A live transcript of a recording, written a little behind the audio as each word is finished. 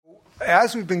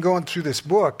as we've been going through this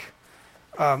book,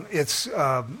 it's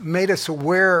made us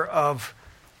aware of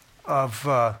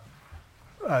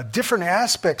different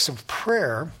aspects of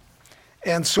prayer.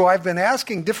 And so I've been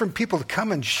asking different people to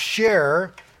come and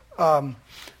share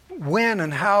when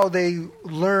and how they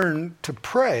learn to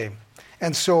pray.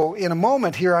 And so in a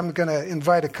moment here, I'm going to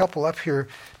invite a couple up here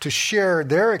to share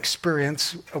their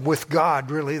experience with God,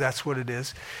 really, that's what it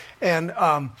is. And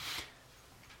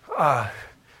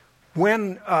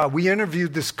when we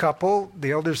interviewed this couple,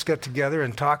 the elders got together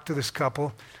and talked to this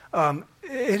couple.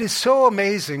 It is so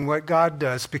amazing what God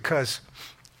does, because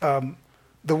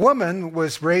the woman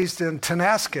was raised in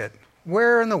Tonasket.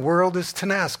 Where in the world is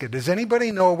Tonasket? Does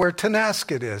anybody know where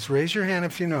Tonasket is? Raise your hand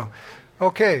if you know.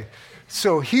 Okay,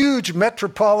 so huge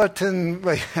metropolitan.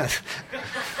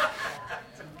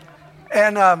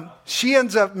 And she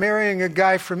ends up marrying a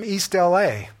guy from East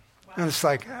LA. And it's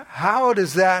like, how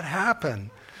does that happen?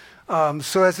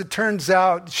 So as it turns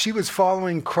out, she was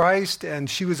following Christ, and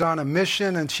she was on a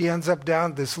mission, and she ends up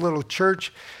down at this little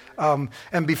church.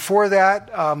 And before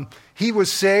that, he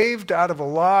was saved out of a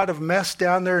lot of mess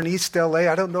down there in East LA.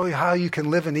 I don't know how you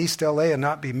can live in East LA and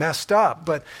not be messed up.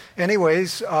 But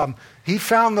anyways, he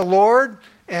found the Lord,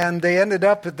 and they ended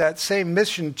up at that same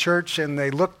mission church, and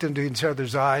they looked into each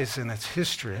other's eyes, and it's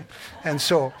history. And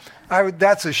so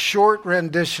that's a short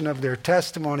rendition of their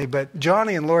testimony. But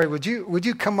Johnny and Lori, would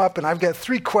you come up? And I've got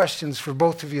 3 questions for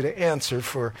both of you to answer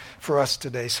for us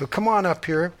today. So come on up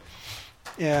here.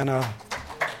 And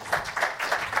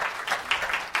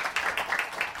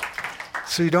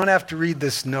so you don't have to read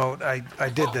this note. I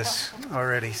did this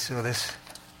already. So this.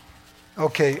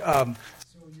 Okay. So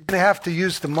you're going to have to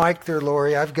use the mic there,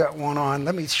 Lori. I've got one on.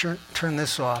 Let me turn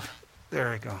this off.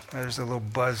 There we go. There's a little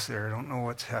buzz there. I don't know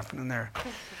what's happening there.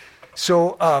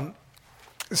 So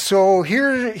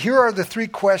here are the 3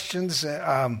 questions.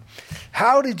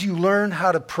 How did you learn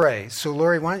how to pray? So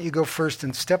Lori, why don't you go first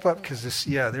and step up, because this.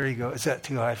 Yeah, there you go. Is that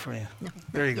too high for you? No.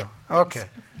 There you go. Okay.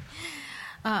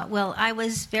 Well, I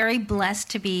was very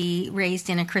blessed to be raised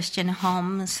in a Christian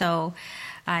home, so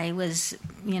I was,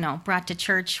 brought to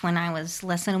church when I was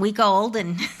less than a week old,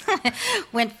 and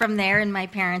went from there. And my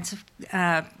parents,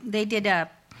 they did a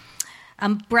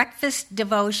breakfast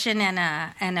devotion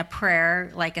and a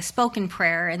prayer, like a spoken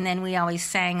prayer, and then we always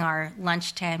sang our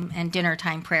lunchtime and dinner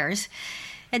time prayers,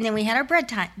 and then we had our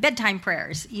bedtime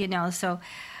prayers. So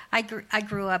I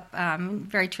grew up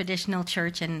very traditional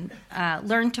church and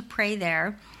learned to pray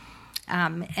there,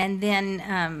 and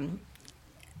then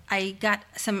I got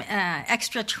some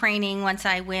extra training once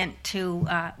I went to.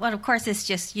 Of course, it's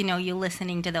just you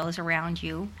listening to those around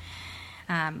you.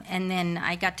 And then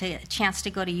I got a chance to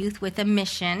go to Youth with a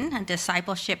Mission, a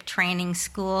discipleship training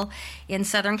school in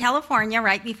Southern California,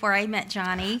 right before I met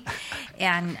Johnny,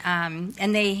 and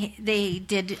they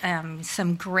did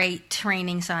some great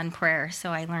trainings on prayer.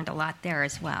 So I learned a lot there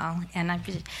as well, and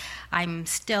I'm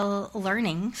still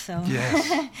learning. So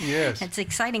yes, it's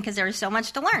exciting because there's so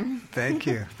much to learn. Thank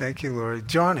you, Lori.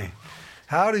 Johnny,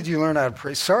 how did you learn how to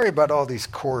pray? Sorry about all these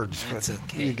chords. That's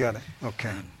okay. You got it.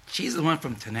 Okay. She's the one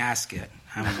from Tonasket.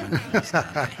 I'm the one from East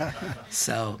LA.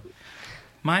 So,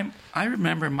 I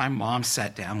remember my mom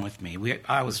sat down with me.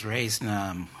 I was raised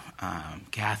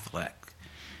Catholic,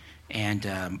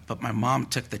 but my mom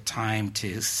took the time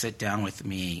to sit down with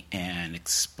me and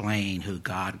explain who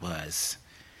God was,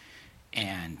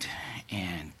 and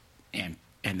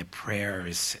the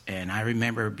prayers. And I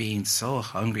remember being so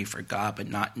hungry for God, but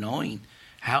not knowing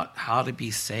how to be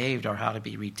saved or how to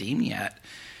be redeemed yet.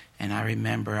 And I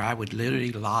remember I would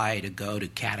literally lie to go to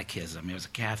catechism. It was a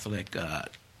Catholic Bible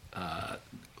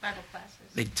classes.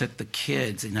 They took the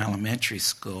kids in elementary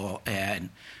school,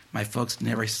 and my folks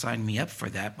never signed me up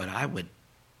for that. But I would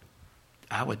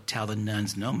tell the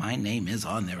nuns, "No, my name is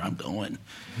on there. I'm going."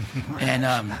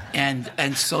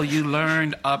 and so you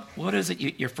learned what is it?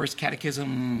 Your first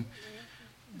catechism.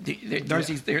 There's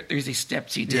these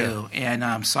steps you do,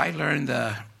 and so I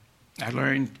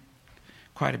learned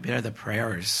quite a bit of the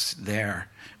prayers there,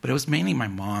 but it was mainly my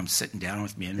mom sitting down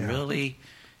with me and really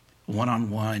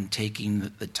one-on-one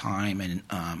taking the time, and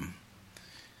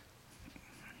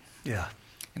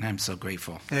and I'm so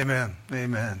grateful.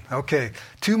 Amen. Okay,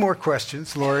 2 more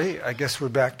questions. Lori, I guess we're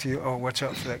back to you. Oh, watch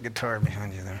out for that guitar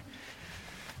behind you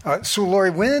there. So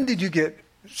Lori, when did you get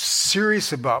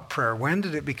serious about prayer? When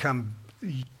did it become,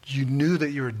 you knew that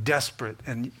you were desperate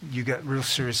and you got real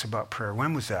serious about prayer?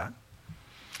 When was that?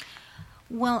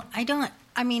 Well,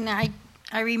 I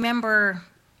remember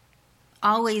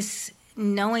always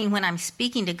knowing when I'm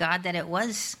speaking to God that it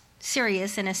was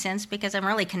serious in a sense, because I'm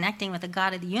really connecting with the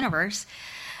God of the universe.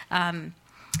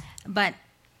 But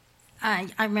I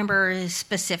remember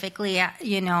specifically,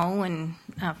 when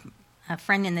a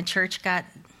friend in the church got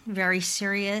very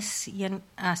seriously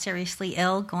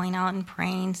ill, going out and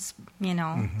praying,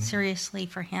 seriously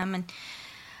for him.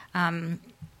 And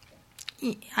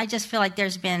I just feel like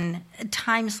there's been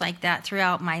times like that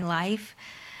throughout my life.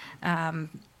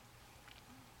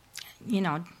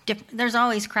 There's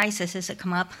always crises that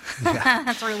come up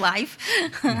through life.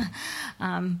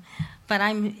 But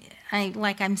I'm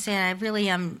saying, I really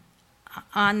am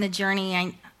on the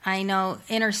journey. I know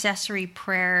intercessory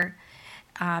prayer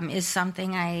is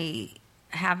something I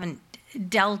haven't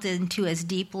delved into as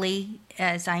deeply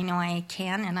as I know I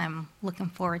can, and I'm looking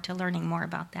forward to learning more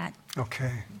about that.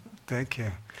 Okay, thank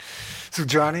you. So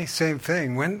Johnny, same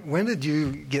thing. When did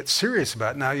you get serious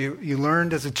about it? Now you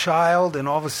learned as a child, and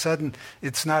all of a sudden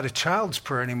it's not a child's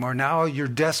prayer anymore. Now you're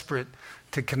desperate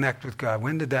to connect with God.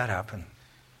 When did that happen?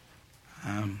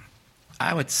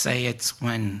 I would say it's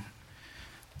when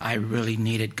I really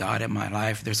needed God in my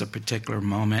life. There's a particular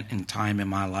moment in time in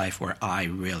my life where I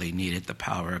really needed the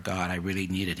power of God. I really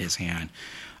needed His hand.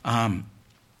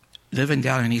 Living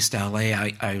down in East LA,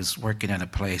 I was working at a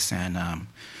place, and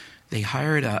they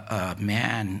hired a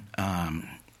man,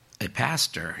 a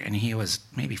pastor, and he was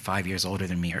maybe 5 years older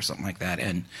than me or something like that.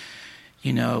 And,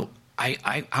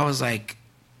 I was like,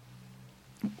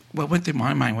 what went through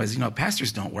my mind was,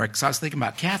 pastors don't work. So I was thinking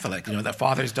about Catholic, that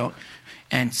fathers don't.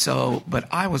 And so, but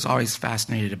I was always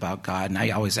fascinated about God, and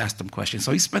I always asked him questions.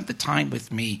 So he spent the time with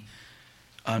me,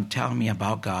 telling me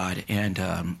about God and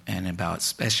about,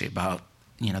 especially about,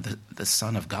 the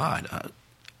Son of God,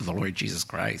 the Lord Jesus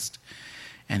Christ.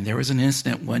 And there was an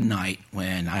incident one night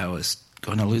when I was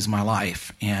going to lose my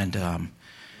life, and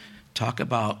talk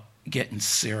about getting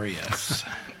serious.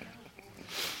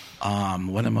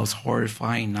 One of the most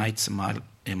horrifying nights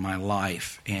in my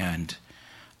life, and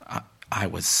I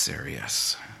was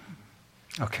serious.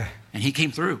 Okay. And he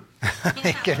came through.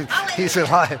 He's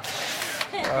alive.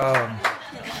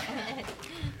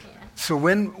 So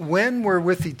when we're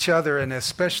with each other, and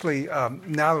especially now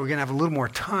that we're going to have a little more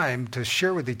time to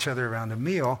share with each other around a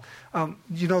meal,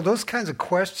 those kinds of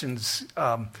questions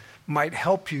might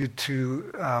help you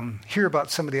to hear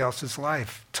about somebody else's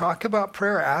life. Talk about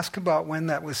prayer. Ask about when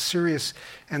that was serious.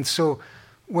 And so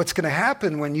what's going to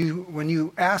happen when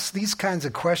you ask these kinds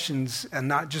of questions, and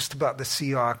not just about the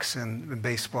Seahawks and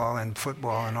baseball and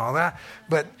football and all that,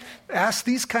 but ask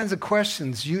these kinds of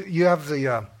questions, you have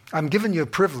the... I'm giving you a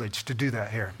privilege to do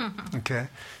that here, okay?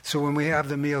 So when we have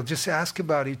the meal, just ask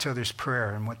about each other's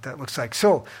prayer and what that looks like.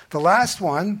 So the last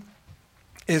one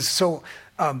is,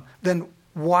 then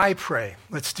why pray?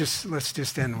 Let's just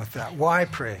end with that. Why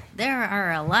pray? There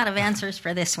are a lot of answers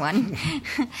for this one.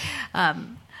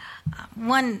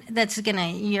 One that's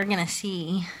you're gonna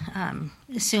see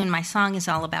soon. My song is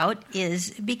all about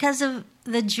is because of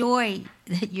the joy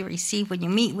that you receive when you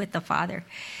meet with the Father.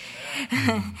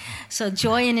 So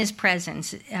joy in His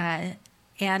presence,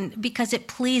 and because it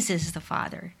pleases the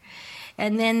Father.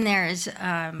 And then there's,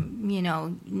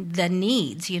 the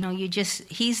needs.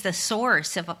 He's the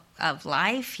source of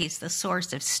life. He's the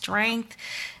source of strength,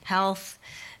 health,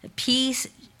 peace,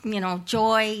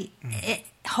 joy,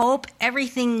 hope,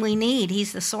 everything we need.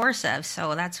 He's the source of.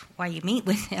 So that's why you meet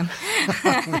with Him.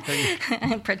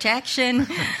 Protection,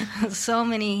 so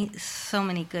many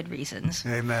good reasons.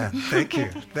 Amen. Thank you.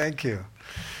 Thank you.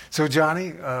 So Johnny,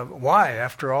 why,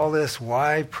 after all this,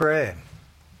 why pray?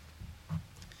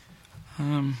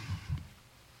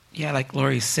 Like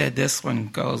Lori said, this one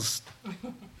goes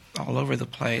all over the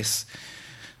place.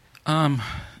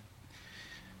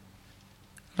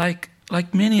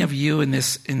 Like many of you in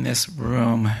this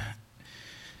room,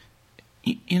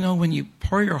 when you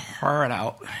pour your heart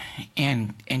out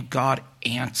and God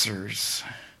answers,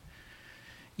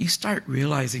 you start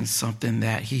realizing something,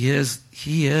 that He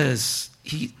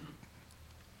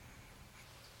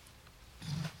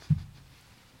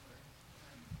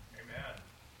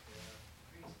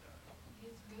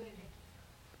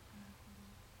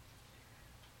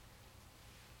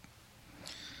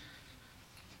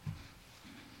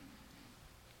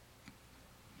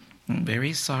I'm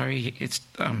very sorry. It's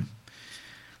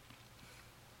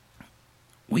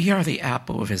we are the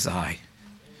apple of His eye,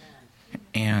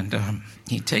 and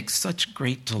He takes such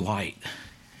great delight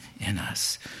in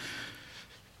us.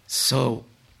 So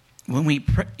when we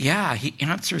pray, He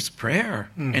answers prayer,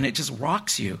 and it just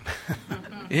rocks you.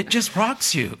 It just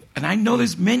rocks you. And I know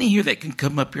there's many here that can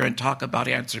come up here and talk about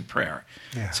answered prayer.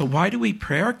 Yeah. So why do we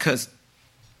pray? Because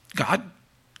God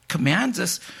commands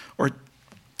us or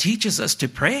teaches us to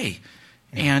pray,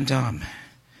 and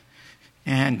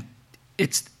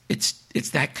it's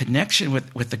that connection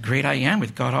with the great I Am,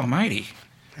 with God Almighty.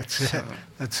 That's it.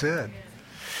 That's it.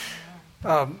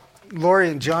 Lori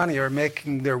and Johnny are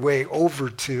making their way over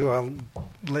to, I'll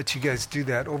let you guys do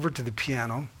that, over to the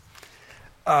piano.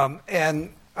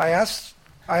 And I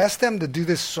asked them to do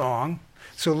this song.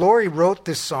 So Lori wrote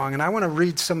this song, and I want to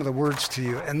read some of the words to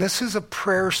you. And this is a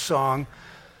prayer song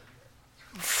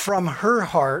from her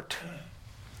heart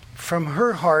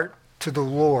to the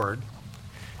Lord.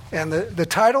 And the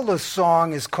title of the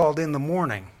song is called In the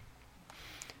Morning.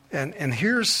 And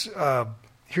here's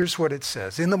what it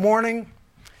says. In the morning,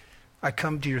 I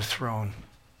come to your throne,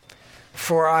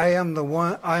 for I am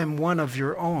one of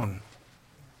your own.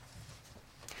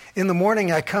 In the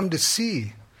morning, I come to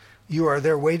see you are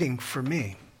there waiting for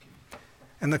me.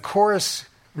 And the chorus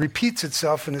repeats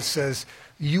itself, and it says,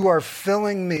 you are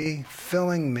filling me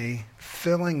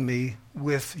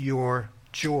with your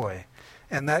joy.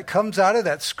 And that comes out of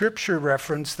that scripture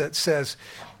reference that says,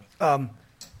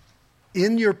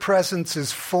 in your presence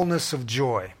is fullness of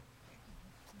joy.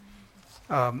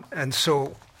 And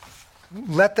so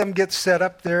let them get set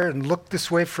up there and look this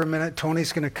way for a minute.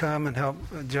 Tony's going to come and help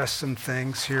adjust some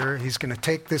things here. He's going to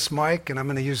take this mic, and I'm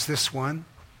going to use this one.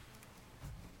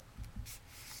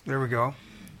 There we go.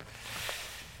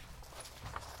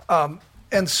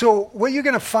 And so what you're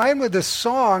going to find with this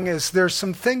song is there's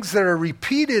some things that are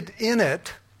repeated in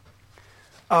it,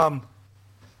 but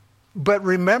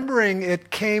remembering it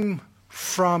came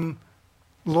from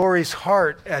Lori's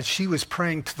heart as she was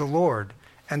praying to the Lord.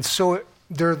 And so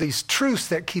there are these truths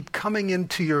that keep coming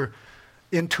into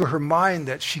her mind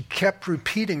that she kept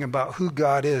repeating about who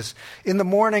God is. In the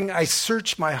morning, I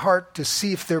search my heart to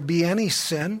see if there be any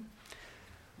sin.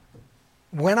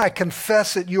 When I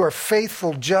confess it, you are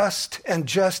faithful, just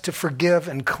to forgive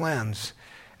and cleanse.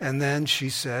 And then she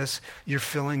says, you're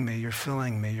filling me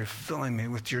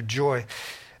with your joy.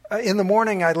 In the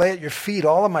morning, I lay at your feet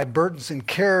all of my burdens and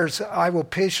cares. I will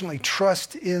patiently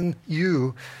trust in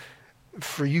you,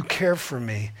 for you care for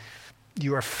me.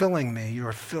 You are filling me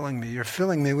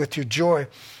with your joy.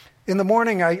 In the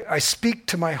morning, I speak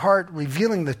to my heart,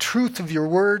 revealing the truth of your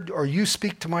word, or you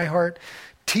speak to my heart,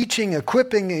 teaching,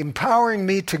 equipping, empowering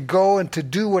me to go and to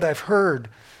do what I've heard.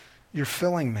 You're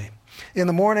filling me. In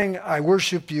the morning, I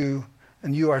worship you,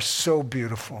 and you are so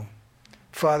beautiful.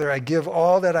 Father, I give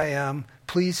all that I am.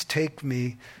 Please take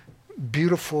me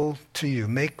beautiful to you.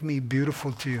 Make me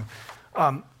beautiful to you.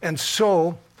 And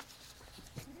so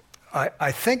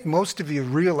I think most of you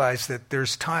realize that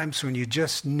there's times when you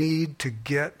just need to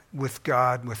get with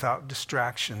God without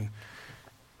distraction.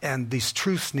 And these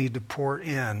truths need to pour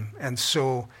in. And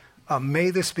so may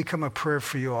this become a prayer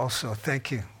for you also. Thank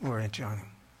you, Lori and Johnny.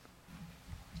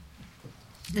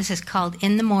 This is called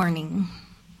In the Morning.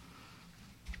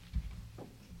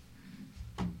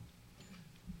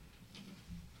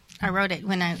 I wrote it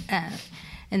when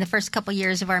in the first couple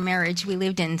years of our marriage. We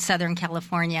lived in Southern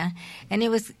California, and it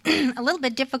was a little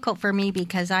bit difficult for me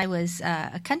because I was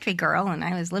a country girl and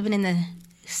I was living in the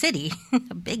city,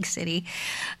 a big city.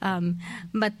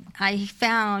 But I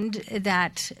found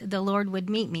that the Lord would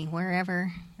meet me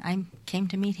wherever I came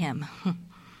to meet him.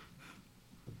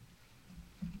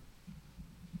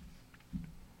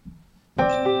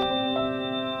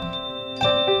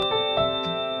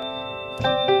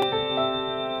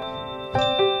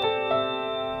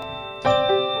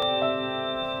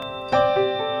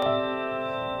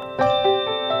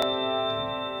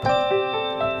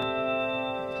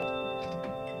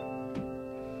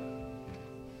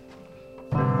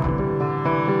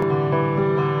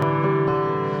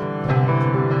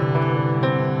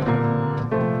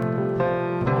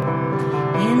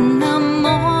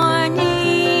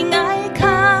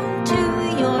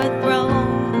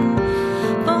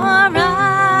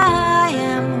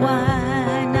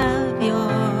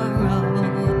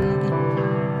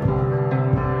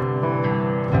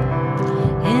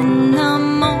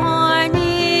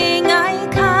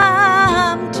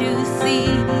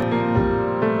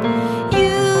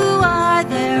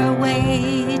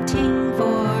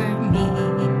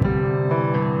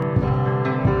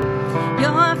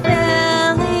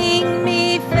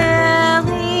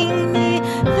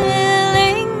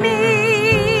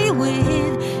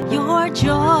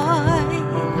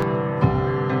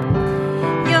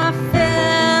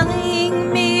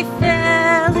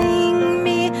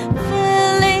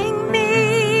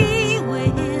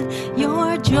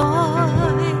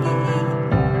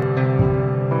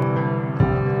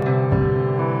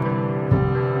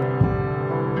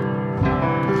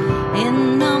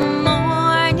 In the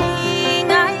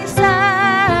morning I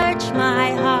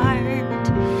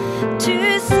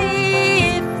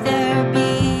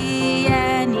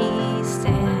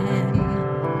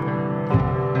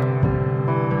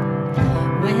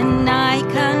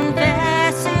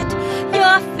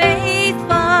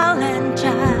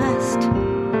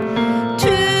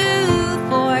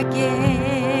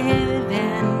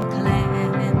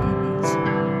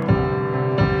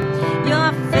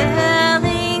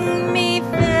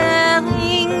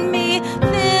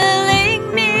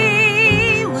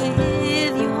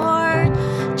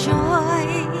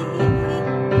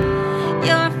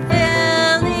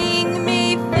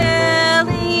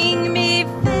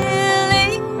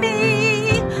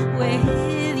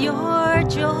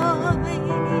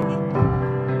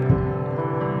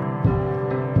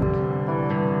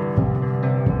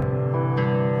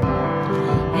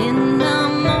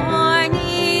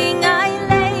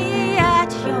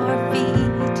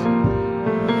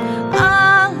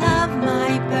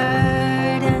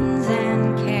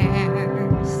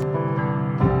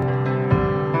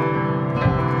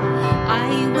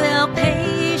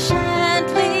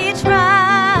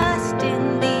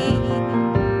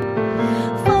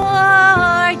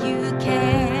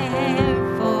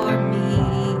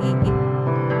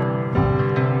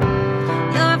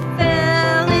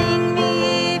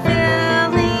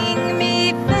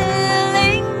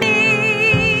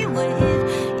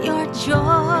joy.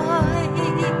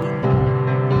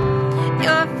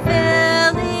 You're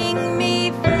filling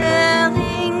me,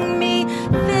 filling me,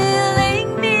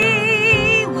 filling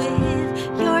me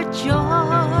with your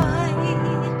joy.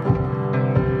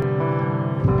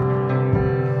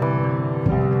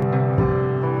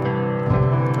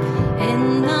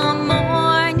 In the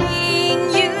morning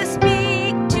you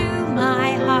speak to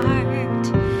my heart,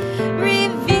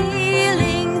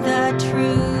 revealing the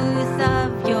truth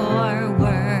of your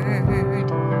word,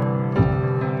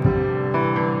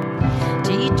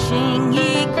 teaching,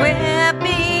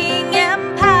 equipping,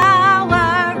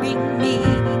 empowering me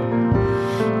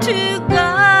to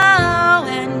go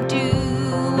and do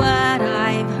what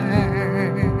I've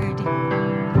heard.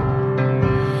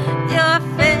 You're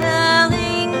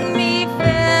filling me,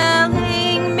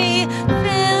 filling me,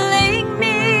 filling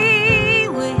me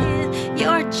with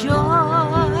your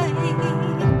joy.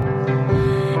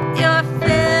 You're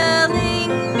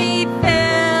filling me,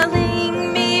 filling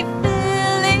me,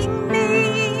 filling me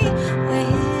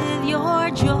with your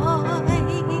joy.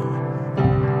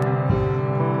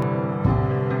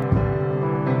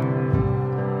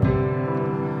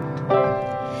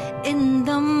 In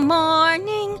the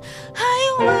morning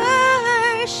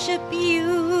I worship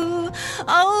you.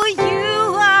 Oh,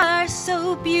 you are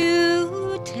so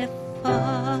beautiful.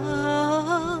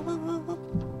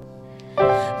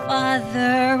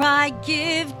 Father, I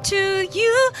give to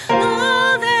you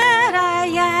all that I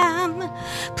am.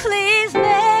 Please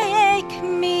make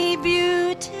me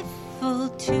beautiful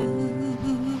too.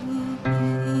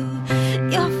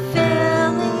 You're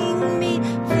filling me,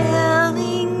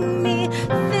 filling me,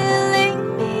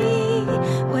 filling me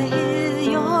with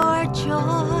your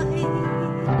joy.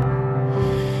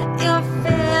 You're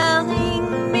filling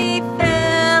me,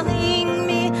 filling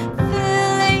me,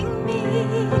 filling me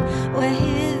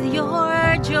with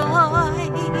your joy.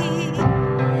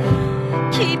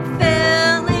 Keep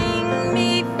filling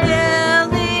me,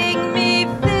 filling me,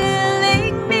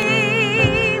 filling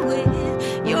me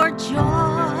with your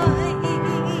joy.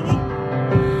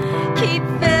 Keep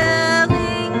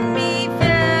filling me,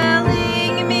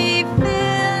 filling me,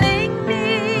 filling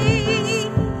me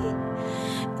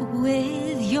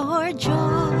with your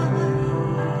joy.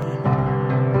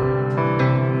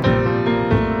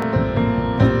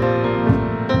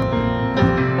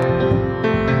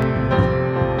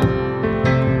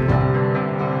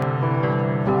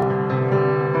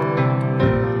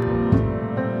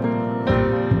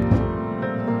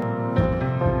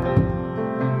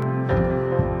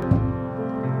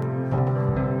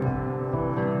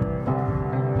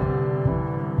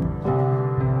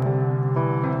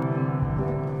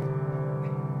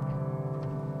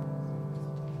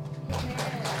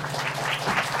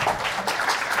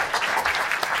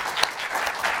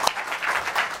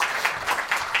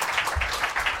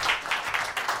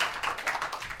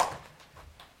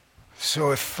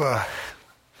 So if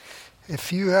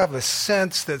you have a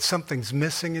sense that something's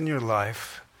missing in your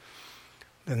life,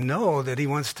 then know that he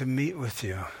wants to meet with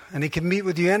you. And he can meet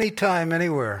with you anytime,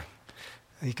 anywhere.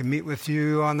 He can meet with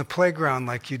you on the playground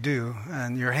like you do,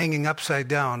 and you're hanging upside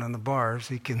down on the bars.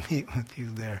 He can meet with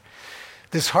you there.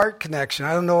 This heart connection,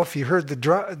 I don't know if you heard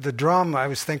the drum. I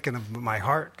was thinking of my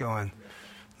heart going,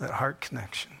 that heart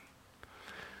connection.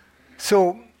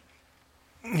 So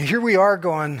here we are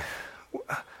going,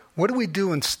 what do we do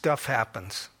when stuff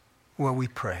happens? Well, we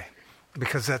pray,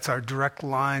 because that's our direct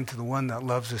line to the one that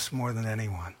loves us more than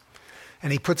anyone.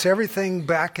 And he puts everything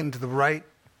back into the right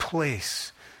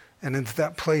place, and into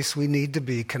that place we need to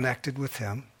be connected with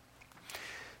him.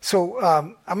 So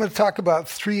I'm going to talk about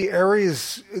 3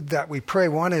 areas that we pray.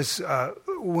 One is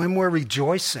when we're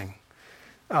rejoicing.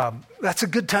 That's a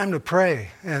good time to pray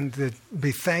and to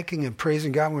be thanking and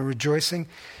praising God when we're rejoicing.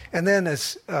 And then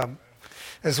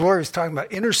as Lori was talking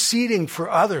about, interceding for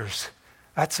others.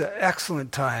 That's an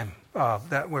excellent time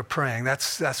that we're praying.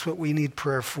 That's what we need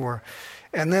prayer for.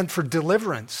 And then for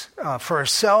deliverance, for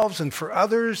ourselves and for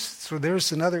others. So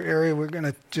there's another area we're going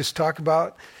to just talk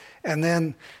about. And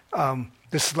then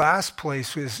this last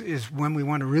place is when we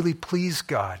want to really please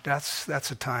God. That's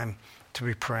a time to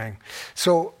be praying.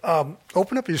 So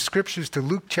open up your scriptures to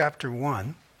Luke chapter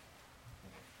 1.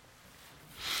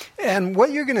 And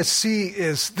what you're going to see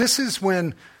is this is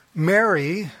when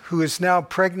Mary, who is now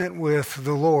pregnant with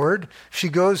the Lord, she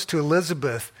goes to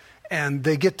Elizabeth and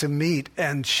they get to meet,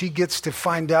 and she gets to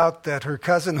find out that her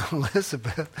cousin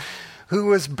Elizabeth, who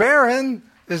was barren,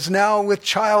 is now with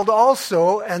child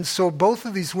also. And so both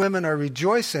of these women are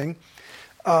rejoicing.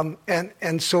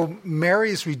 And so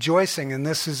Mary is rejoicing, and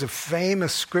this is a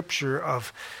famous scripture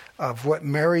of what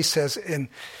Mary says. And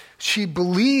she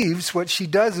believes, what she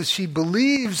does is she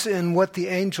believes in what the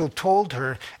angel told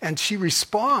her, and she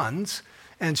responds.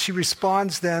 And she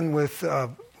responds then with her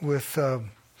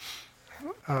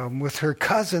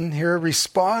cousin here,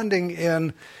 responding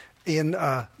in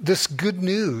this good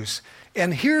news.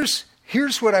 And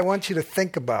here's what I want you to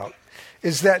think about,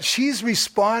 is that she's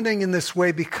responding in this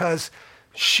way because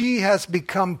she has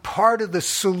become part of the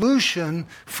solution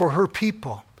for her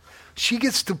people. She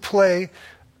gets to play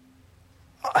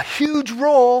a huge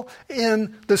role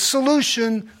in the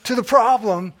solution to the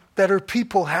problem that her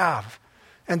people have.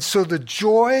 And so the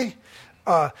joy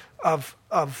of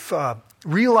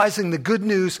realizing the good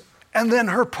news, and then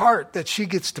her part that she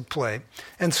gets to play.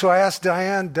 And so I asked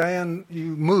Diane,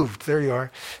 you moved, there you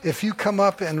are. If you come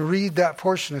up and read that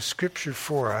portion of Scripture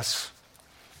for us.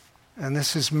 And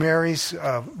this is Mary's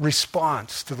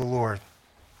response to the Lord.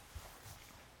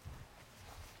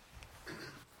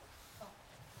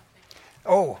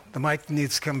 Oh, the mic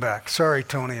needs to come back. Sorry,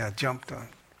 Tony, I jumped on.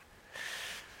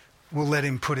 We'll let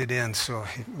him put it in so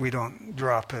we don't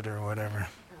drop it or whatever.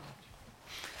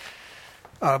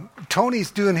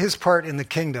 Tony's doing his part in the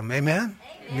kingdom. Amen?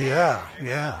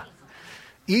 Yeah.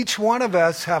 Each one of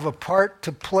us have a part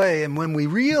to play, and when we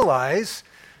realize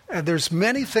there's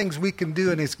many things we can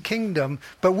do in his kingdom,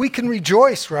 but we can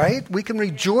rejoice, right? We can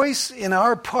rejoice in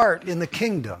our part in the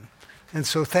kingdom. And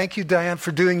so thank you, Diane,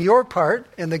 for doing your part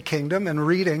in the kingdom and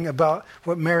reading about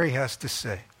what Mary has to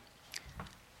say.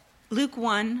 Luke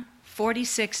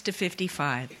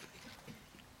 1:46-55.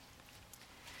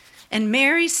 And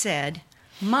Mary said,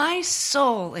 "My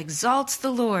soul exalts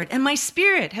the Lord, and my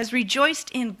spirit has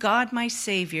rejoiced in God my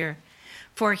Savior,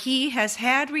 for he has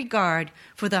had regard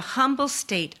for the humble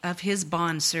state of his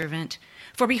bondservant.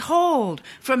 For behold,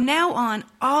 from now on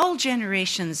all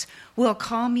generations will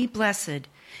call me blessed.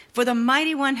 For the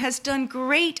Mighty One has done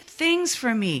great things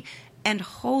for me, and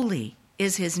holy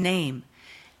is his name.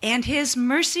 And his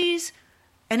mercy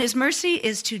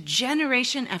is to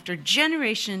generation after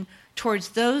generation towards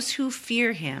those who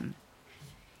fear him.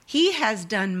 He has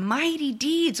done mighty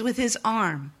deeds with his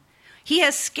arm. He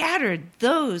has scattered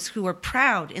those who were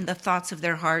proud in the thoughts of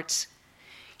their hearts.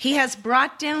 He has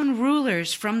brought down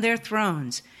rulers from their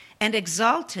thrones and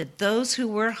exalted those who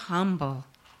were humble.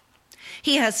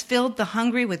 He has filled the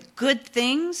hungry with good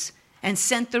things and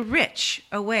sent the rich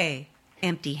away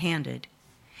empty-handed.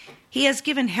 He has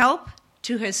given help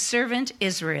to his servant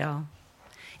Israel,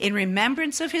 in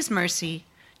remembrance of his mercy,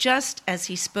 just as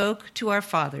he spoke to our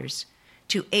fathers,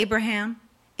 to Abraham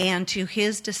and to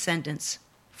his descendants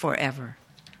forever."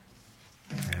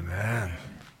 Amen.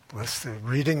 Bless the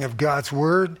reading of God's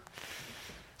word.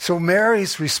 So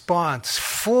Mary's response,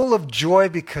 full of joy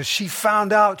because she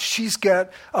found out she's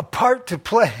got a part to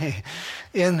play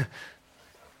in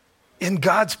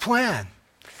God's plan.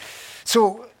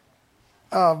 So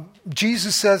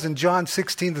Jesus says in John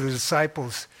 16 to the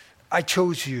disciples, "I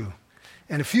chose you."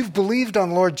 And if you've believed on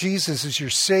Lord Jesus as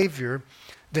your Savior,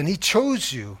 then he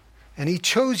chose you. And he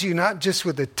chose you not just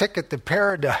with a ticket to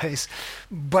paradise,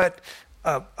 but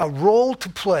a role to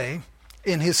play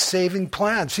in his saving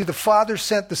plan. See, the Father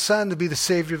sent the Son to be the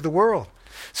Savior of the world.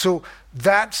 So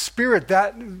that Spirit,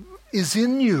 that is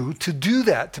in you to do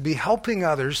that, to be helping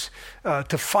others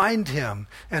to find him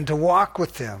and to walk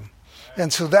with him.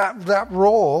 And so that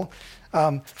role,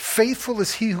 faithful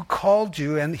is he who called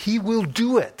you, and he will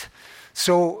do it.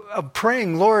 So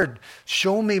praying, Lord,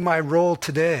 show me my role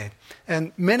today.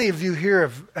 And many of you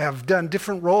here have done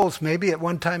different roles. Maybe at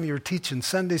one time you were teaching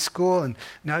Sunday school, and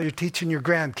now you're teaching your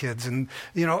grandkids. And,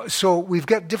 so we've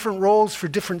got different roles for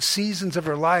different seasons of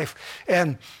our life.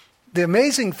 And the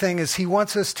amazing thing is he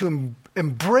wants us to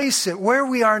embrace it where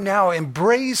we are now.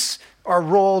 Embrace our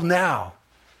role now.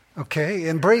 Okay?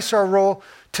 Embrace our role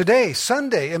today,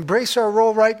 Sunday. Embrace our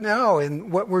role right now in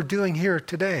what we're doing here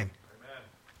today.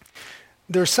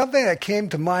 There's something that came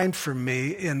to mind for me.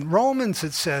 In Romans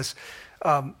it says,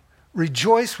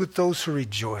 rejoice with those who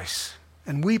rejoice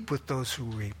and weep with those who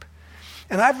weep.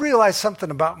 And I've realized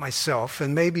something about myself,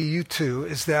 and maybe you too,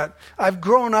 is that I've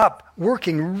grown up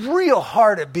working real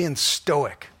hard at being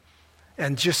stoic.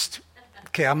 And just,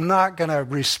 I'm not going to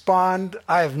respond.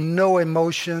 I have no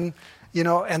emotion,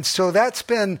 and so it's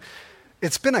been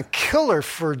a killer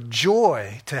for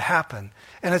joy to happen.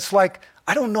 And it's like,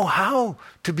 I don't know how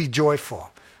to be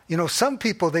joyful. Some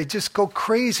people, they just go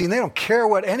crazy and they don't care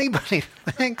what anybody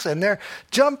thinks, and they're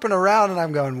jumping around, and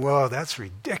I'm going, whoa, that's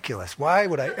ridiculous. Why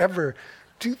would I ever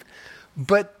do that?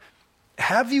 But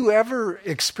have you ever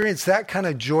experienced that kind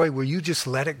of joy where you just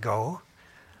let it go?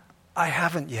 I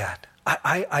haven't yet.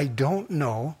 I don't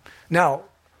know. Now,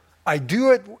 I do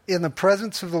it in the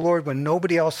presence of the Lord when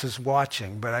nobody else is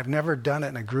watching, but I've never done it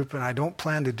in a group, and I don't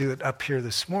plan to do it up here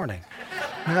this morning.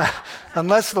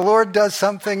 Unless the Lord does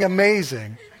something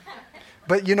amazing.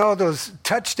 But you know, those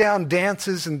touchdown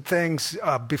dances and things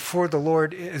before the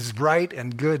Lord is right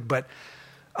and good, but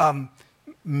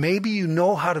maybe you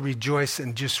know how to rejoice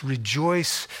and just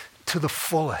rejoice to the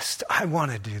fullest. I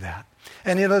want to do that.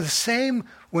 And you know, the same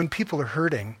when people are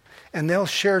hurting and they'll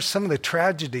share some of the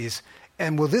tragedies.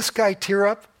 And will this guy tear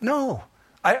up? No.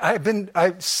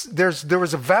 There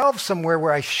was a valve somewhere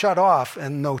where I shut off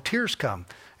and no tears come.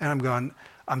 And I'm going,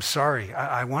 I'm sorry.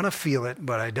 I want to feel it,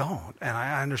 but I don't. And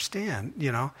I understand,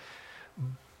 you know.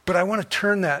 But I want to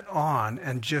turn that on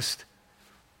and just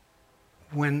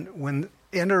when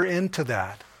enter into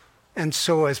that. And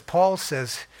so as Paul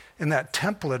says in that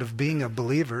template of being a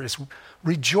believer is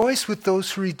rejoice with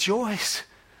those who rejoice.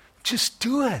 Just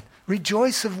do it.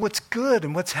 Rejoice of what's good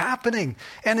and what's happening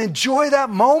and enjoy that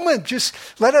moment. Just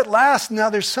let it last. Now,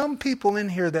 there's some people in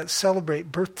here that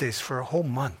celebrate birthdays for a whole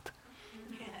month.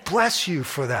 Bless you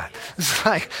for that. It's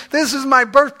like, this is my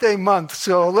birthday month,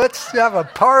 so let's have a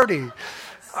party.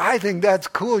 I think that's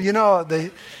cool. You know,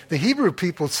 the Hebrew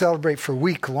people celebrate for a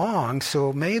week long,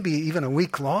 so maybe even a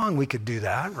week long we could do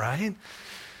that, right?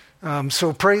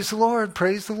 So praise the Lord.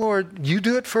 Praise the Lord. You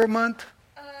do it for a month?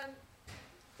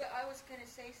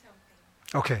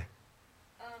 Okay.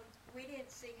 We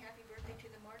didn't sing happy birthday to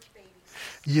the March babies.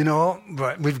 You know,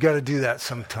 but we've got to do that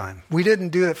sometime. We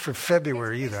didn't do it for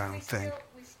February either, I don't think.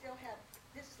 We still have,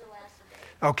 this is the last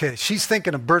of it. Okay, she's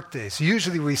thinking of birthdays.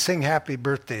 Usually we sing happy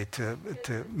birthday to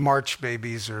March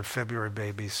babies or February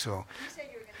babies. So You said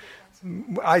you were going to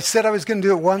do it once. I said I was going to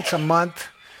do it once a month,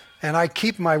 and I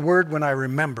keep my word when I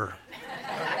remember.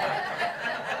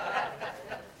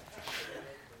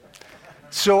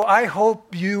 So I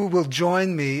hope you will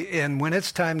join me in when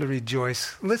it's time to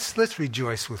rejoice. Let's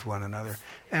rejoice with one another.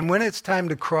 And when it's time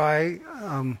to cry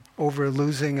over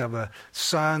losing of a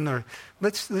son, or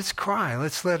let's cry.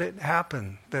 Let's let it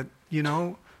happen. That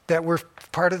that we're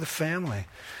part of the family.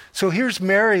 So here's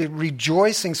Mary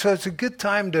rejoicing. So it's a good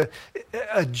time to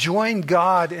join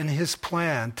God in His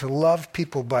plan to love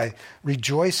people by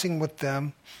rejoicing with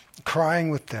them, crying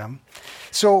with them.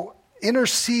 So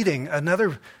interceding,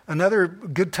 another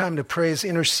good time to pray is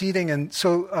interceding. And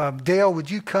so, Dale, would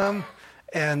you come?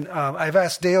 And I've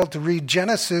asked Dale to read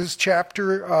Genesis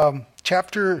chapter,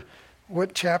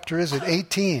 what chapter is it?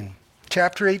 18.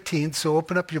 Chapter 18. So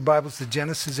open up your Bibles to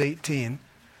Genesis 18.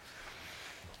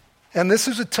 And this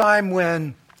is a time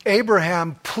when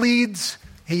Abraham pleads,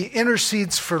 he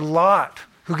intercedes for Lot,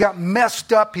 who got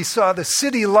messed up. He saw the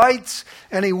city lights,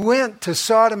 and he went to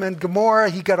Sodom and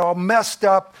Gomorrah. He got all messed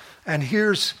up. And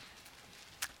here's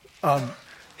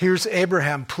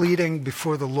Abraham pleading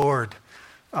before the Lord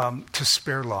to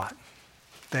spare Lot.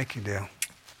 Thank you, Dale.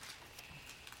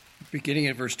 Beginning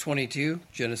at verse 22,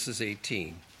 Genesis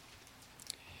 18.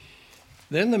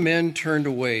 Then the men turned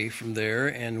away from there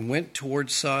and went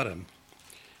toward Sodom.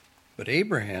 But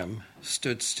Abraham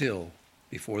stood still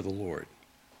before the Lord.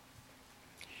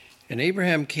 And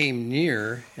Abraham came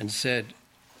near and said,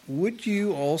 "Would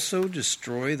you also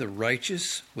destroy the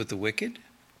righteous with the wicked?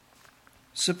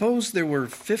 Suppose there were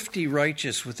 50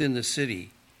 righteous within the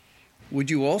city. Would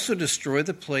you also destroy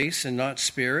the place and not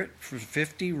spare it for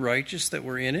 50 righteous that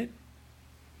were in it?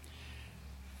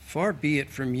 Far be it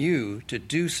from you to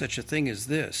do such a thing as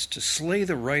this, to slay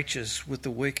the righteous with the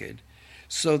wicked,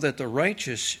 so that the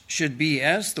righteous should be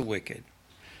as the wicked.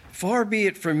 Far be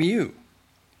it from you.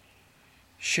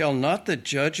 Shall not the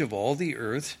judge of all the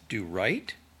earth do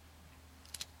right?"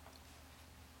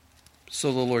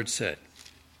 So the Lord said,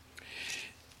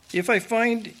 "If I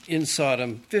find in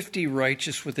Sodom 50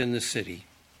 righteous within the city,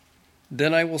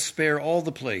 then I will spare all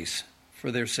the place for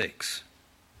their sakes."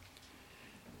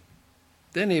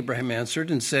 Then Abraham answered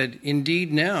and said,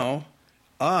 "Indeed now,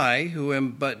 I, who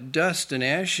am but dust and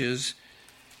ashes,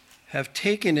 have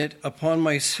taken it upon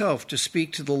myself to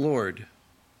speak to the Lord.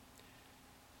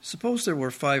 Suppose there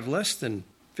were 5 less than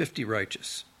 50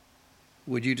 righteous.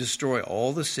 Would you destroy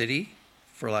all the city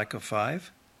for lack of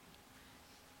 5?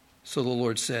 So the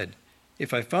Lord said,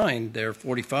 "If I find there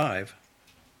 45,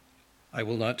 I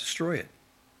will not destroy it."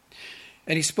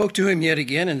 And he spoke to him yet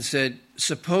again and said,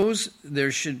 "Suppose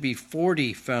there should be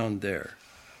 40 found there."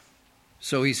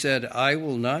 So he said, "I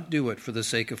will not do it for the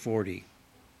sake of 40.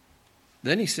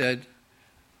 Then he said,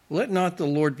 "Let not the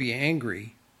Lord be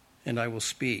angry, and I will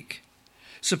speak.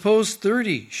 Suppose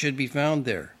 30 should be found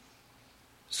there."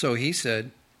 So he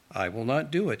said, "I will not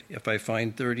do it if I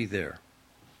find 30 there."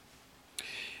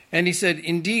 And he said,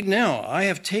 "Indeed now I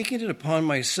have taken it upon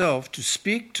myself to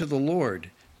speak to the Lord.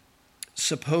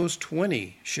 suppose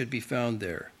 20 should be found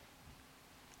there.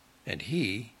 And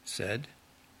he said,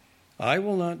 I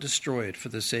will not destroy it for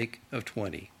the sake of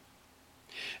 20.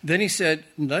 Then he said,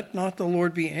 let not the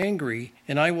Lord be angry,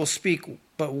 and I will speak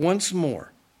but once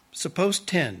more. Suppose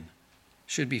 10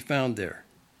 should be found there.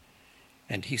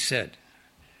 And he said,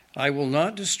 I will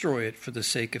not destroy it for the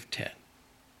sake of 10.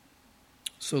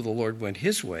 So the Lord went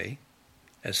his way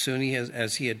as soon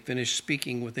as he had finished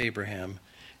speaking with Abraham,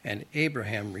 and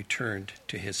Abraham returned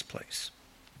to his place.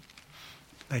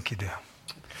 Thank you, Dale.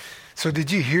 So did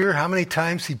you hear how many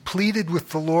times he pleaded with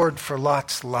the Lord for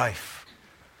Lot's life?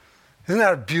 Isn't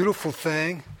that a beautiful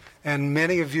thing? And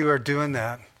many of you are doing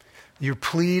that. You're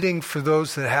pleading for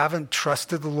those that haven't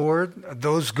trusted the Lord,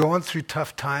 those going through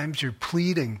tough times. You're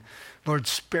pleading, Lord,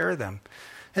 spare them.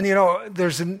 And you know,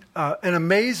 there's an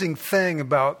amazing thing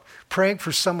about praying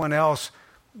for someone else.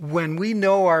 When we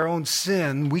know our own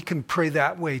sin, we can pray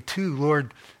that way too.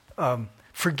 Lord,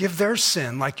 forgive their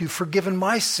sin like you've forgiven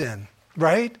my sin,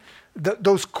 right?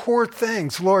 Those core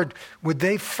things, Lord, would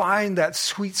they find that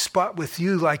sweet spot with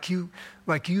you like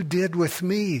you did with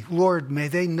me? Lord, may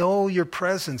they know your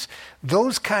presence.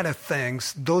 Those kind of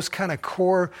things, those kind of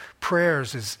core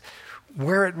prayers is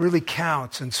where it really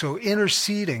counts. And so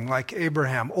interceding like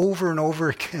Abraham over and over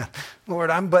again. Lord,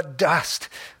 I'm but dust.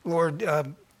 Lord,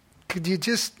 could you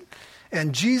just...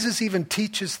 And Jesus even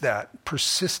teaches that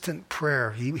persistent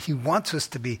prayer. He wants us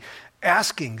to be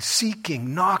asking,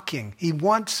 seeking, knocking. He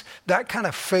wants that kind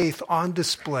of faith on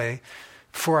display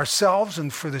for ourselves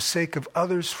and for the sake of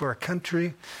others, for our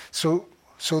country. So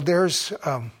there's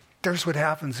what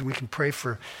happens, and we can pray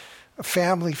for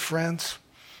family, friends.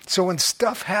 So when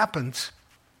stuff happens,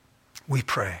 we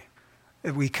pray.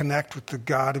 We connect with the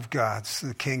God of gods,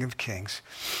 the King of kings.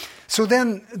 So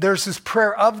then there's this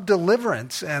prayer of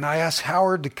deliverance, and I asked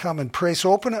Howard to come and pray.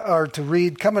 So come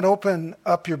and open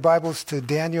up your Bibles to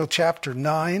Daniel chapter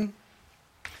 9.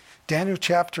 Daniel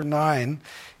chapter 9.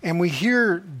 And we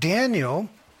hear Daniel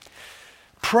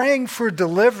praying for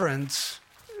deliverance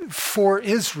for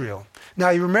Israel. Now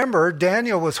you remember,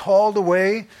 Daniel was hauled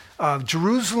away.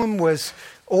 Jerusalem was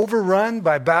overrun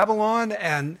by Babylon,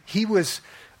 and he was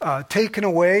taken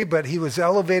away, but he was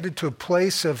elevated to a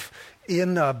place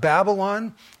in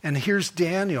Babylon. And here's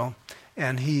Daniel,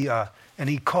 and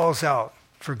he calls out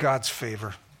for God's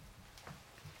favor.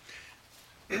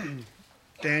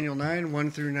 Daniel 9,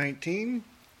 1 through 19.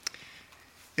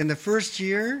 In the first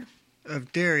year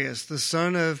of Darius, the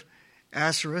son of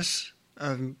Ahasuerus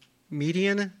of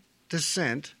Median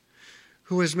descent,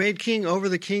 who was made king over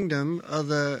the kingdom of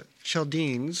the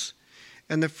Chaldeans,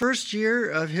 in the first year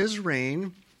of his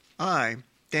reign, I,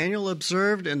 Daniel,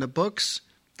 observed in the books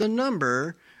the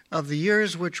number of the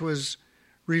years which was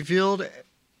revealed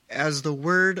as the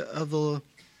word of the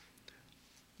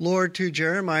Lord to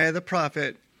Jeremiah the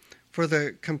prophet for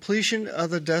the completion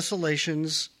of the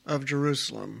desolations of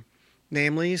Jerusalem,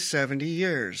 namely 70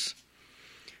 years.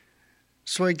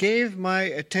 So I gave my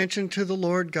attention to the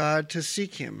Lord God to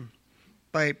seek him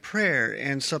by prayer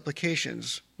and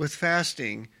supplications, with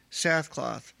fasting,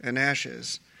 sackcloth, and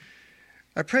ashes.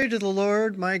 I prayed to the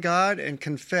Lord my God and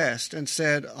confessed and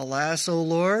said, Alas, O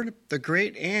Lord, the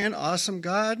great and awesome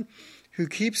God, who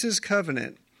keeps his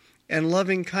covenant and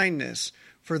loving kindness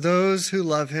for those who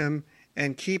love him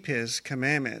and keep his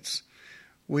commandments.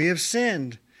 We have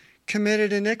sinned,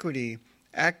 committed iniquity,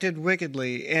 acted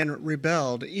wickedly, and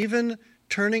rebelled, even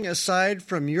turning aside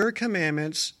from your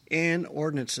commandments and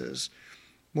ordinances.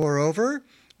 Moreover,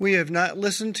 we have not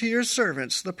listened to your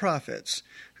servants, the prophets,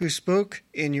 who spoke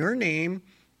in your name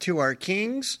to our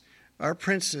kings, our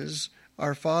princes,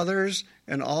 our fathers,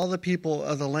 and all the people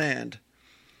of the land.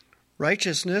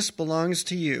 Righteousness belongs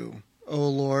to you, O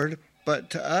Lord, but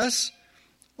to us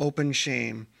open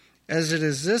shame, as it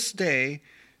is this day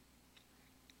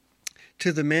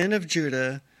to the men of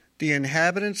Judah, the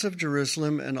inhabitants of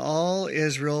Jerusalem, and all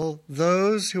Israel,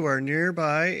 those who are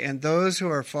nearby and those who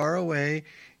are far away,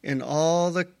 in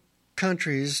all the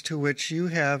countries to which you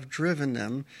have driven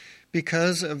them,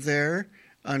 because of their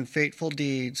unfaithful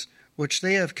deeds, which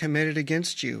they have committed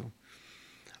against you.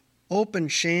 Open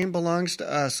shame belongs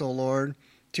to us, O Lord,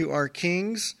 to our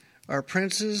kings, our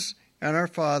princes, and our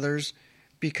fathers,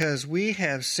 because we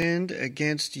have sinned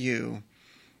against you.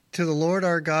 To the Lord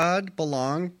our God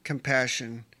belong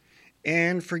compassion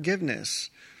and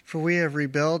forgiveness, for we have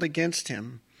rebelled against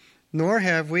him. Nor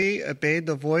have we obeyed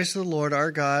the voice of the Lord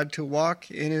our God to walk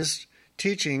in his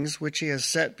teachings which he has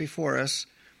set before us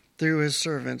through his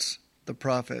servants, the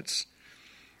prophets.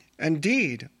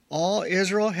 Indeed, all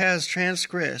Israel has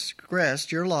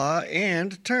transgressed your law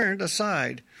and turned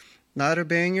aside, not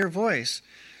obeying your voice.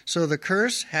 So the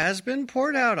curse has been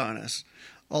poured out on us,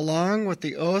 along with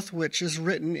the oath which is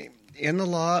written in the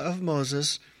law of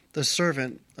Moses, the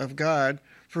servant of God,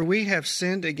 for we have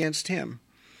sinned against him.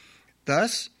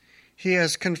 Thus he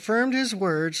has confirmed his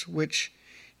words which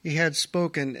he had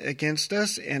spoken against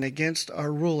us and against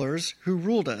our rulers who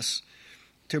ruled us,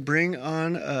 to bring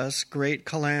on us great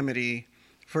calamity.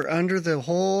 For under the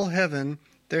whole heaven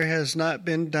there has not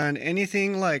been done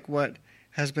anything like what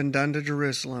has been done to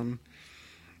Jerusalem.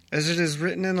 As it is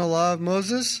written in the law of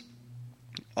Moses,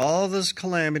 all this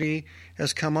calamity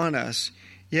has come on us,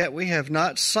 yet we have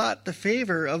not sought the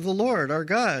favor of the Lord our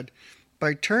God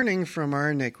by turning from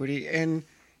our iniquity and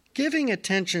giving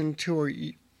attention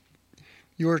to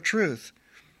your truth.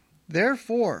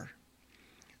 Therefore,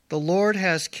 the Lord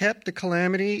has kept the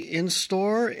calamity in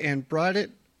store and brought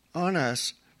it on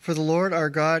us. For the Lord our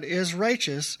God is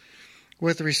righteous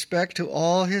with respect to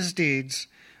all his deeds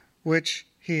which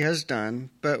he has done,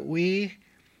 but we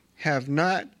have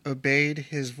not obeyed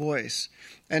his voice.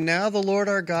 And now the Lord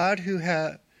our God, who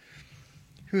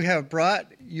have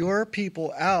brought your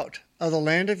people out of the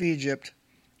land of Egypt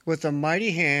with a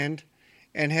mighty hand,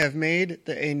 and have made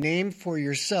a name for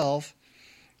yourself,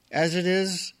 as it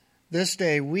is this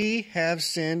day, we have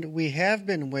sinned, we have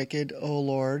been wicked, O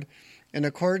Lord, in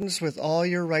accordance with all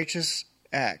your righteous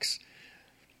acts.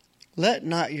 Let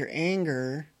not your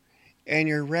anger and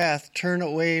your wrath turn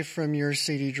away from your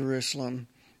city Jerusalem,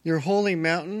 your holy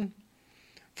mountain,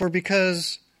 for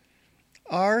because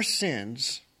our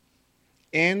sins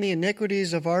and the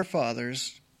iniquities of our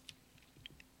fathers,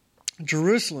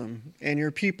 Jerusalem and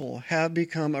your people have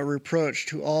become a reproach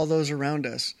to all those around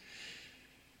us.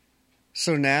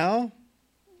 So now,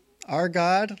 our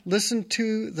God, listen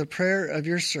to the prayer of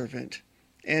your servant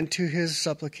and to his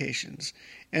supplications.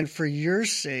 And for your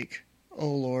sake, O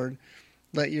Lord,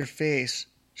 let your face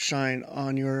shine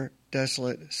on your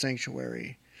desolate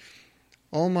sanctuary.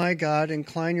 O my God,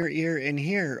 incline your ear and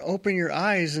hear. Open your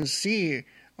eyes and see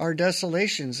our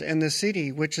desolations and the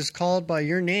city which is called by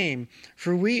your name.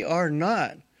 For we are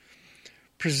not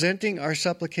presenting our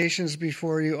supplications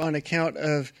before you on account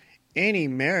of any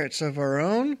merits of our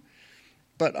own,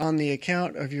 but on the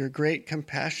account of your great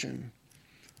compassion.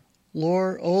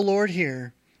 Lord, O Lord,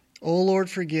 hear. O Lord,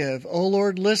 forgive. O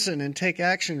Lord, listen and take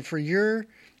action for your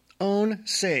own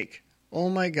sake. O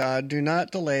my God, do not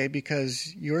delay,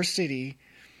 because your city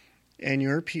and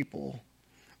your people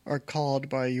are called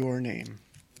by your name.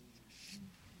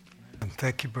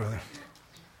 Thank you, brother.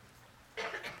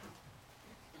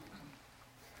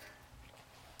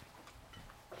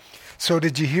 So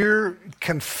did you hear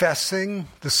confessing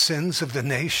the sins of the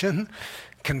nation?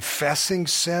 Confessing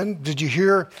sin? Did you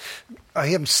hear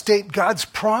him state God's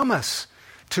promise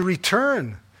to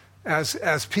return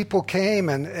as people came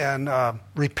and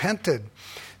repented?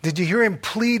 Did you hear him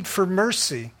plead for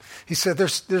mercy? He said,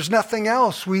 there's nothing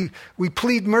else. We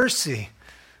plead mercy.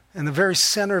 And the very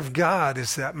center of God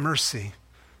is that mercy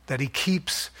that he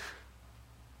keeps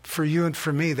for you and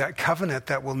for me, that covenant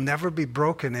that will never be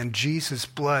broken in Jesus'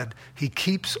 blood. He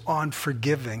keeps on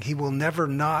forgiving. He will never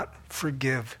not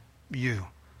forgive you.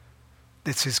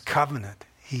 It's his covenant.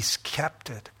 He's kept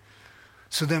it.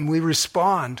 So then we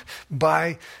respond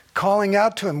by calling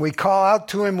out to him. We call out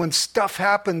to him when stuff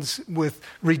happens with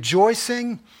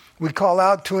rejoicing. We call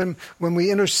out to him when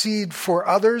we intercede for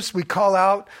others. We call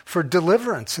out for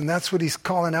deliverance, and that's what he's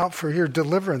calling out for here,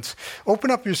 deliverance.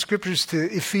 Open up your scriptures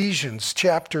to Ephesians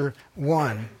chapter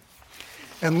 1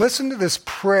 and listen to this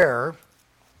prayer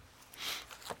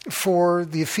for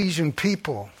the Ephesian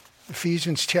people.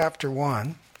 Ephesians chapter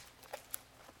 1.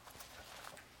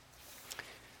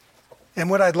 And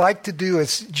what I'd like to do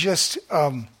is just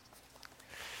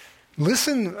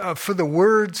listen for the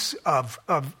words of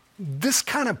this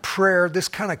kind of prayer, this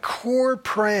kind of core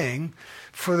praying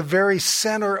for the very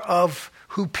center of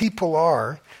who people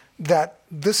are, that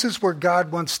this is where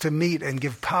God wants to meet and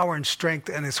give power and strength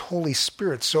and his Holy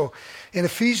Spirit. So in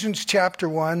Ephesians chapter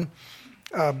 1,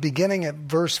 beginning at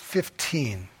verse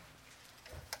 15.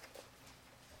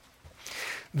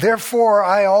 Therefore,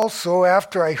 I also,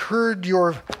 after I heard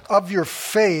of your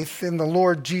faith in the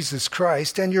Lord Jesus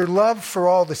Christ and your love for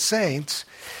all the saints,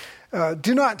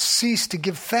 do not cease to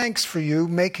give thanks for you,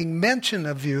 making mention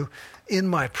of you in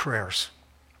my prayers,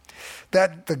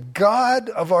 that the God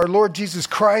of our Lord Jesus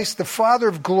Christ, the Father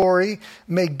of glory,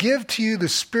 may give to you the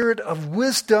spirit of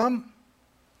wisdom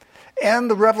and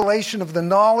the revelation of the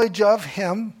knowledge of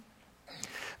him.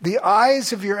 The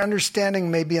eyes of your understanding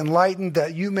may be enlightened,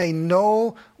 that you may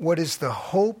know what is the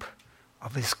hope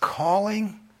of his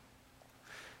calling,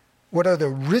 what are the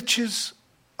riches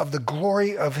of the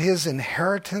glory of his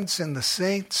inheritance in the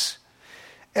saints,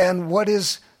 and what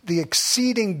is the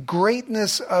exceeding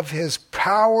greatness of his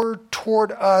power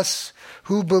toward us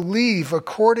who believe,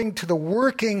 according to the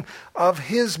working of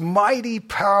his mighty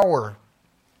power,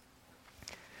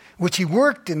 which he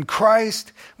worked in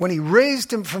Christ when he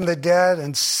raised him from the dead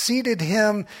and seated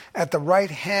him at the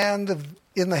right hand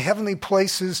in the heavenly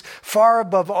places, far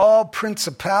above all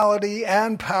principality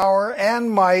and power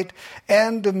and might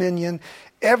and dominion,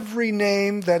 every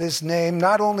name that is named,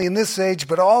 not only in this age,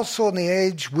 but also in the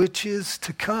age which is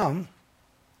to come.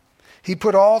 He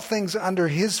put all things under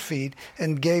his feet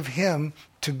and gave him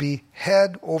to be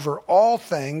head over all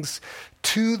things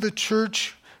to the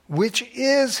church, which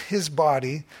is his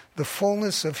body, the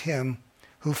fullness of him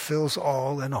who fills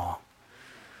all in all.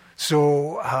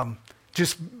 So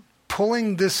just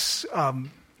pulling this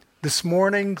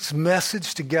morning's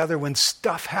message together, when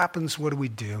stuff happens, what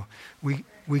do?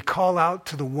 We call out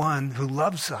to the one who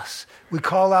loves us. We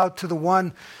call out to the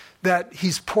one that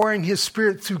he's pouring his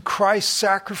Spirit through Christ's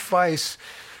sacrifice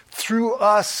through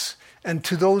us and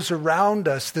to those around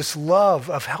us, this love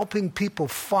of helping people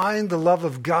find the love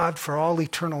of God for all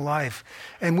eternal life.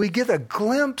 And we get a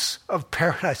glimpse of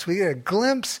paradise. We get a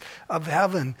glimpse of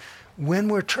heaven when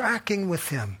we're tracking with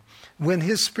him. When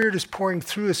his Spirit is pouring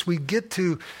through us, we get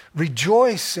to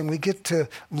rejoice and we get to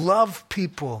love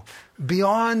people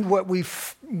beyond what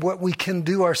we can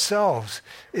do ourselves.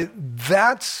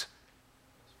 That's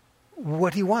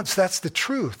what he wants. That's the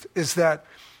truth, is that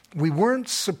we weren't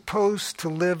supposed to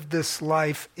live this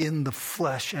life in the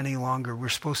flesh any longer. We're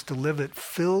supposed to live it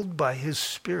filled by his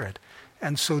Spirit.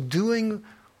 And so doing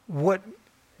what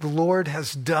the Lord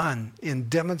has done in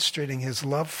demonstrating his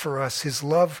love for us, his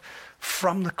love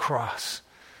from the cross.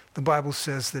 The Bible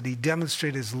says that he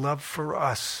demonstrated his love for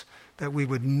us, that we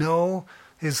would know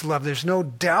his love. There's no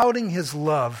doubting his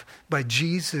love by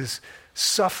Jesus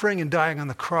suffering and dying on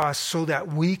the cross so that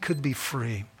we could be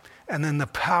free. And then the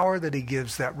power that he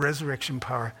gives, that resurrection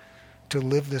power, to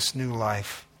live this new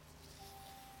life.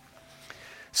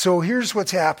 So here's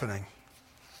what's happening.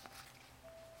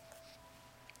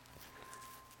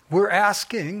 We're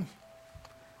asking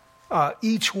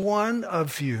each one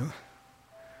of you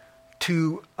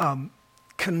to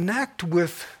connect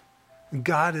with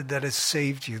God that has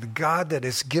saved you, the God that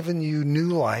has given you new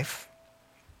life,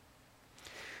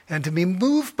 and to be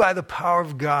moved by the power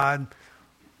of God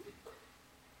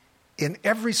in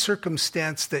every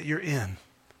circumstance that you're in,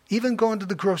 even going to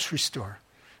the grocery store,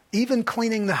 even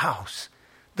cleaning the house,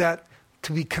 that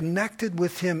to be connected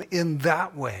with him in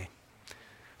that way.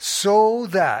 So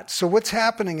what's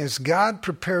happening is God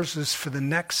prepares us for the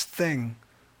next thing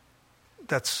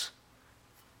that's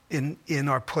in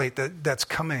our plate, that's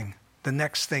coming, the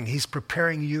next thing. He's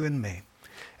preparing you and me.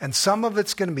 And some of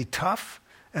it's going to be tough,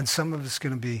 and some of it's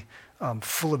going to be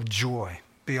full of joy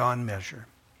beyond measure.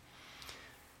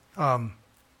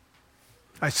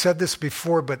 I said this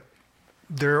before, but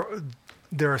there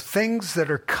are things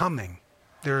that are coming.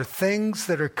 There are things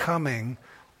that are coming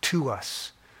to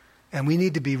us. And we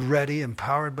need to be ready,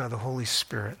 empowered by the Holy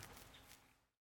Spirit.